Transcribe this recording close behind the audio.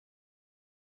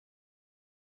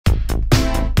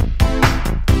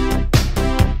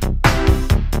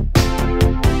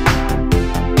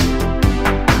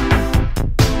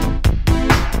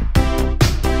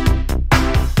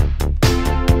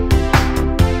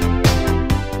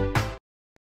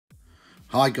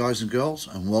Hi guys and girls,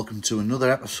 and welcome to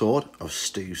another episode of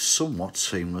Steve's Somewhat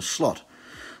Seamless Slot.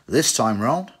 This time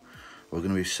round we're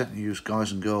going to be setting you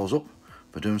guys and girls up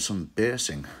for doing some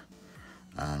basing,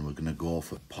 and we're going to go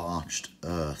for Parched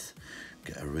Earth.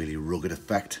 Get a really rugged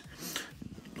effect.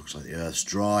 Looks like the earth's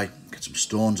dry. Get some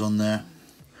stones on there.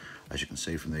 As you can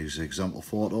see from these example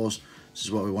photos, this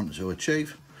is what we wanted to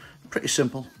achieve. Pretty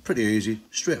simple, pretty easy,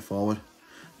 straightforward.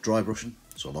 Dry brushing,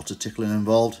 so lots of tickling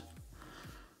involved.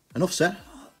 Enough said,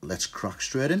 let's crack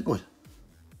straight into it.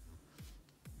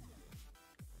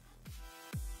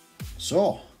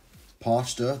 So,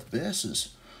 Parched Earth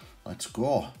bases. Let's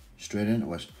go straight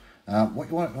into it. What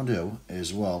you want to do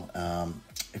is,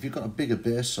 if you've got a bigger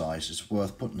base size, it's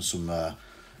worth putting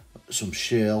some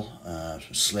shale,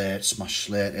 some slate, smashed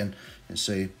slate in, and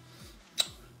see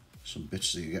some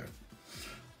bits that you get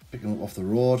picking up off the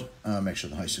road. Make sure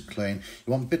they're nice and clean.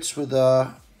 You want bits with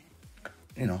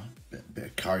bit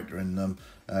of character in them.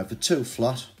 If they're too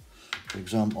flat, for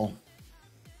example,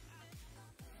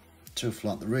 too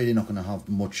flat, they're really not going to have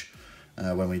much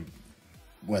when we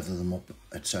weather them up,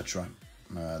 etc.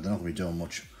 They're not going to be doing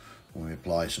much when we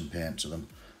apply some paint to them.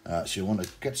 So you want to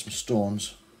get some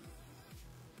stones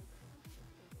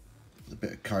with a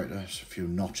bit of character, a few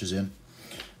notches in.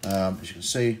 As you can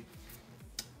see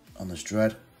on this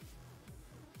dread,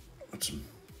 got some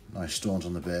nice stones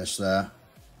on the base there.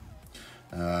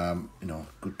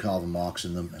 Good carving marks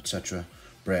in them, etc.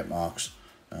 Break marks,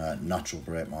 natural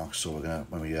break marks. So we're gonna,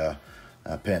 when we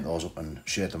paint those up and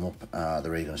shade them up,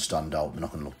 they're really going to stand out. They're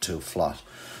not going to look too flat.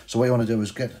 So what you want to do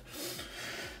is get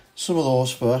some of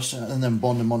those first, and then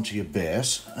bond them onto your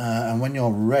base. And when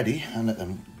you're ready, and let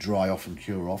them dry off and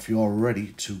cure off, you're ready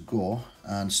to go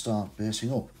and start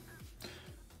basing up.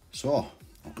 So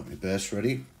I've got my base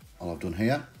ready. All I've done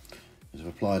here is I've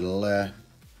applied a layer,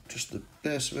 just the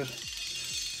base of it,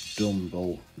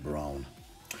 Dumble brown.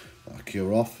 That'll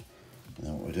cure off, and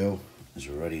then what we do is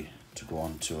we're ready to go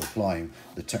on to applying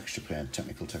the texture paint,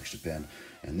 technical texture paint.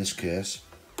 In this case,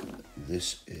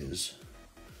 this is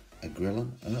a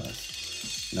Grilling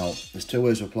Earth. Now, there's two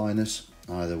ways of applying this,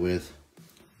 either with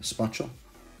a spatula,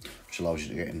 which allows you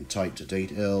to get in tight to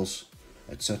details,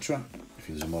 etc. If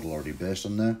there's a model already based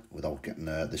on there, without getting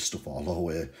this stuff all the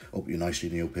way up your nicely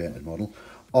new painted model,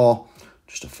 or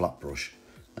just a flat brush.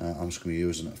 I'm just going to be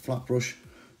using a flat brush,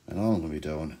 and all I'm going to be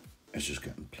doing is just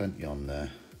getting plenty on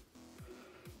there.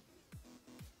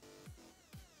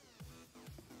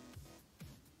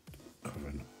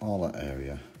 Covering all that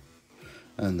area,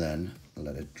 and then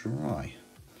let it dry.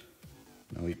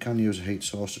 Now you can use a heat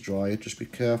source to dry it, just be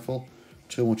careful.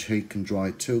 Too much heat can dry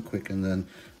it too quick, and then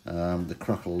the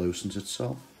crackle loosens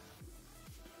itself.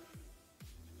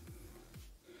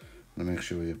 Now make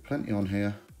sure we have plenty on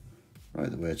here,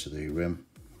 right the way to the rim.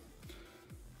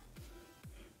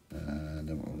 And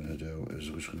then what we're going to do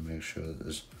is we're just going to make sure that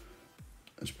there's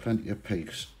plenty of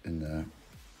peaks in there.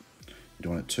 You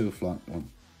don't want it too flat, you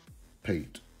want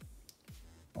peaked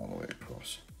all the way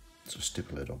across. So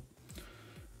stipple it up.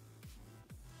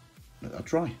 Let that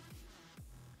dry.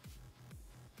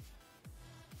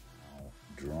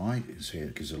 Dry, you see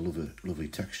it gives a lovely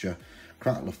texture,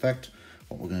 crackle effect.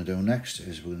 What we're going to do next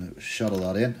is we're going to shadow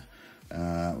that in.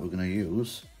 We're going to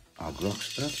use our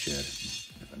Parched Earth shade.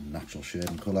 A natural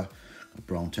shading colour,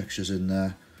 brown textures in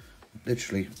there.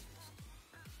 Literally,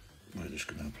 we're just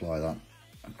going to apply that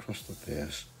across the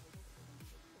base.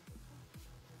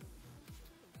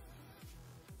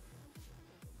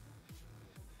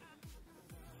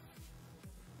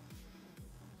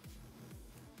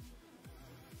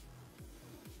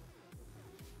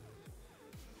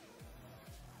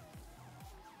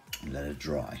 And let it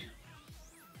dry.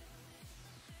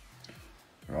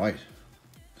 Right.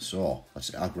 So that's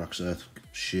the Parched Earth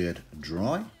shade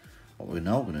dry. What we're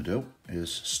now going to do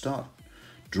is start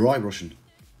dry brushing,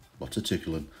 lots of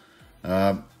tickling.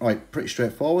 Right, pretty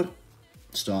straightforward.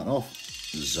 Starting off,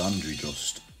 Zandri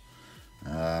dust.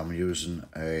 I'm using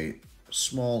a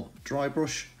small dry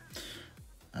brush,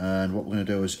 and what we're going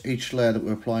to do is each layer that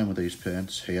we're applying with these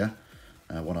paints here,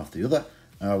 one after the other,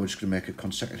 we're just going to make it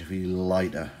consecutively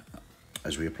lighter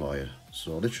as we apply it.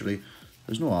 So literally,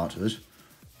 there's no art to this.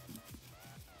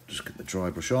 Just get the dry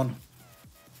brush on. You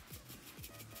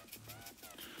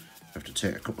have to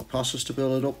take a couple of passes to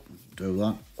build it up. Do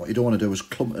that. What you don't want to do is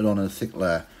clump it on a thick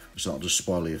layer, because that'll just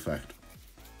spoil the effect.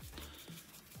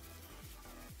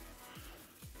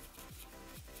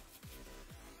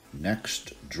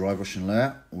 Next dry brushing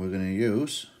layer, we're going to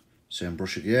use, same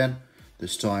brush again,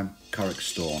 this time Carrick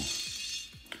Stone.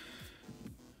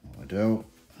 What we do,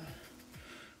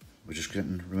 we're just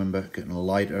getting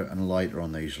lighter and lighter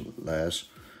on these layers.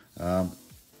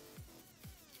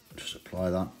 Just apply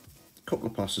that. A couple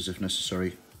of passes if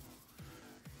necessary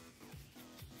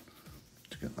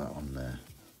to get that on there.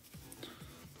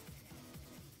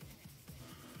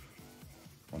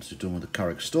 Once you're done with the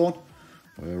Carrick stone,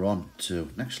 we're on to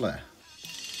next layer.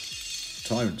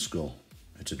 Tyrant skull.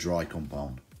 It's a dry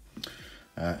compound.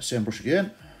 Same brush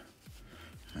again.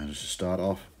 And just to start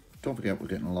off, don't forget we're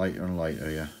getting lighter and lighter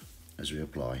here as we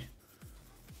apply.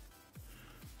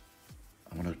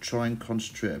 I'm going to try and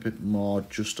concentrate a bit more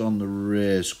just on the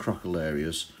raised crackle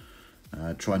areas.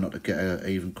 Try not to get an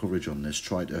even coverage on this.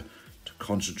 Try to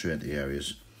concentrate the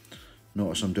areas.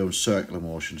 Notice I'm doing circular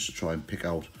motions to try and pick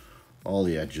out all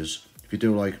the edges. If you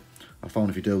do like, I found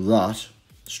if you do that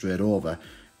straight over,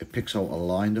 it picks out a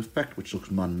lined effect which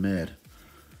looks man-made.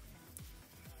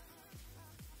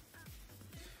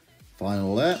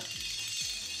 Final layer,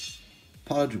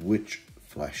 powdered witch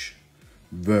flesh.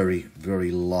 Very,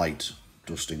 very light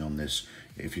dusting on this.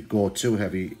 If you go too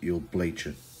heavy, you'll bleach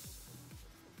it.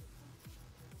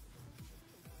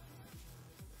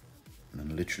 And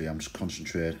then literally I'm just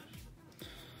concentrating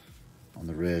on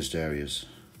the raised areas.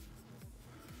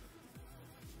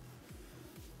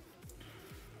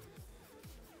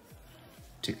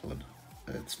 Tickling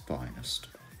at its finest.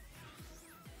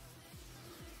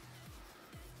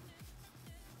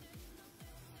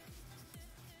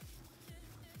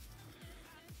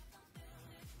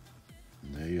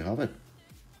 And there you have it.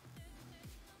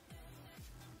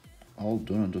 All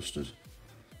done and dusted.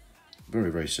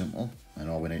 Very, very simple. And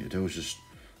all we need to do is just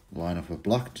line up with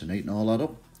black to neaten all that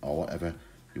up, or whatever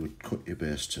you would cut your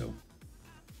base to.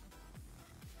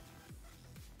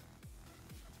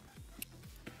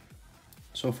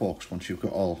 So folks, once you've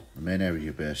got all the main area of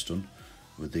your base done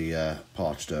with the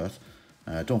parched earth,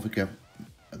 don't forget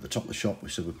at the top of the shop we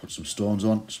said we put some stones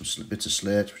on, some bits of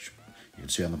slate, which you can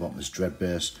see on the bottom of this dread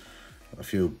base. Got a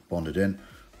few bonded in.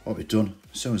 What we've done,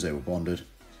 as soon as they were bonded,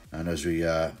 and as we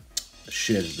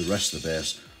shaded the rest of the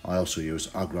base, I also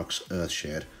used Agrox Earth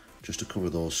Shade just to cover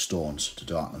those stones to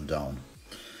darken them down.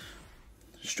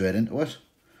 Straight into it,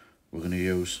 we're going to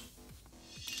use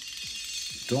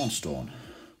Dawnstone.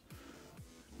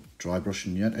 Dry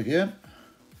brushing yet again,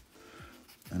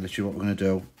 and literally what we're going to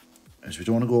do is we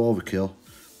don't want to go overkill,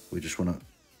 we just want to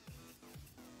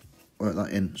work that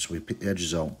in so we pick the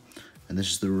edges out. And this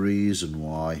is the reason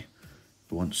why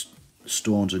we want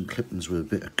stones and clippings with a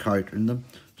bit of character in them,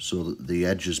 so that the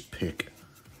edges pick.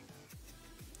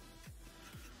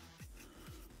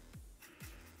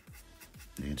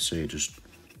 You can see it just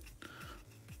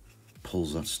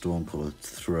pulls that stone colour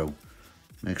through.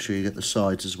 Make sure you get the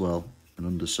sides as well and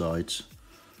undersides.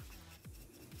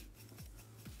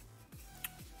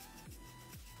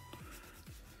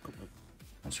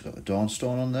 Once we've got the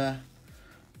Dawnstone on there,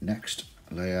 next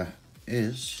layer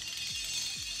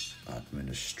is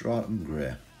Administratum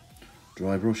Grey.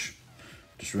 Dry brush.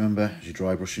 Just remember, as you're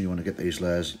dry brushing, you want to get these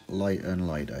layers lighter and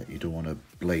lighter. You don't want to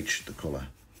bleach the colour.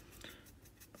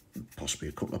 Possibly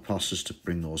a couple of passes to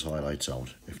bring those highlights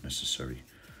out if necessary.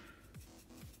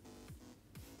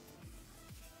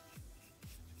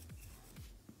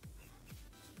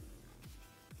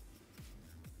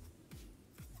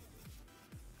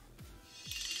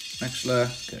 Next layer,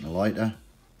 getting a lighter,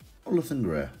 Olefin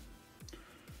Grey.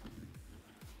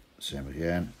 Same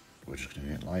again, we're just going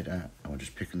to get lighter and we're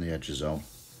just picking the edges out.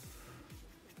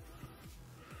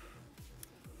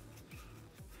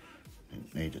 You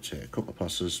need to take a couple of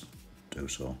passes, do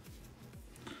so.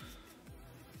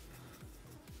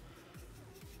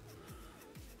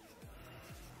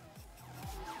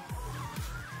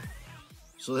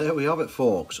 So there we have it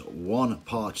folks, one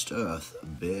Parched Earth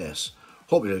base.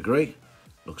 Hope you agree.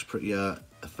 Looks pretty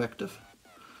effective.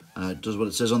 It does what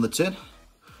it says on the tin.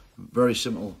 Very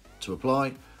simple to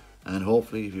apply, and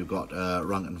hopefully if you've got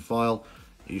rank and file,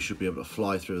 you should be able to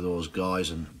fly through those guys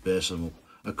and base them up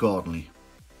accordingly.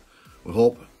 We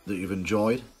hope that you've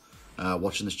enjoyed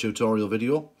watching this tutorial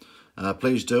video.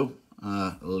 Please do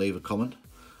leave a comment,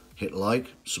 hit like,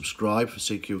 subscribe for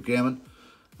CQ Gaming,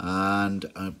 and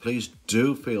please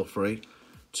do feel free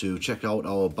to check out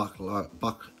our back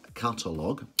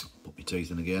catalogue. Put my teeth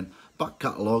in again. Back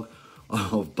catalogue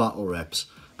of battle reps.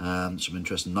 Some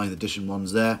interesting 9th edition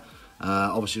ones there.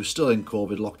 Obviously we're still in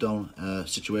COVID lockdown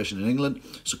situation in England,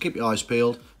 so keep your eyes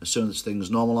peeled. As soon as things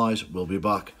normalise, we'll be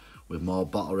back with more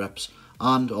battle reps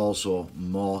and also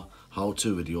more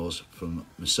how-to videos from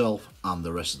myself and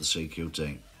the rest of the CQ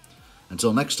team.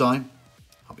 Until next time,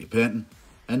 happy painting,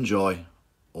 enjoy,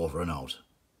 over and out.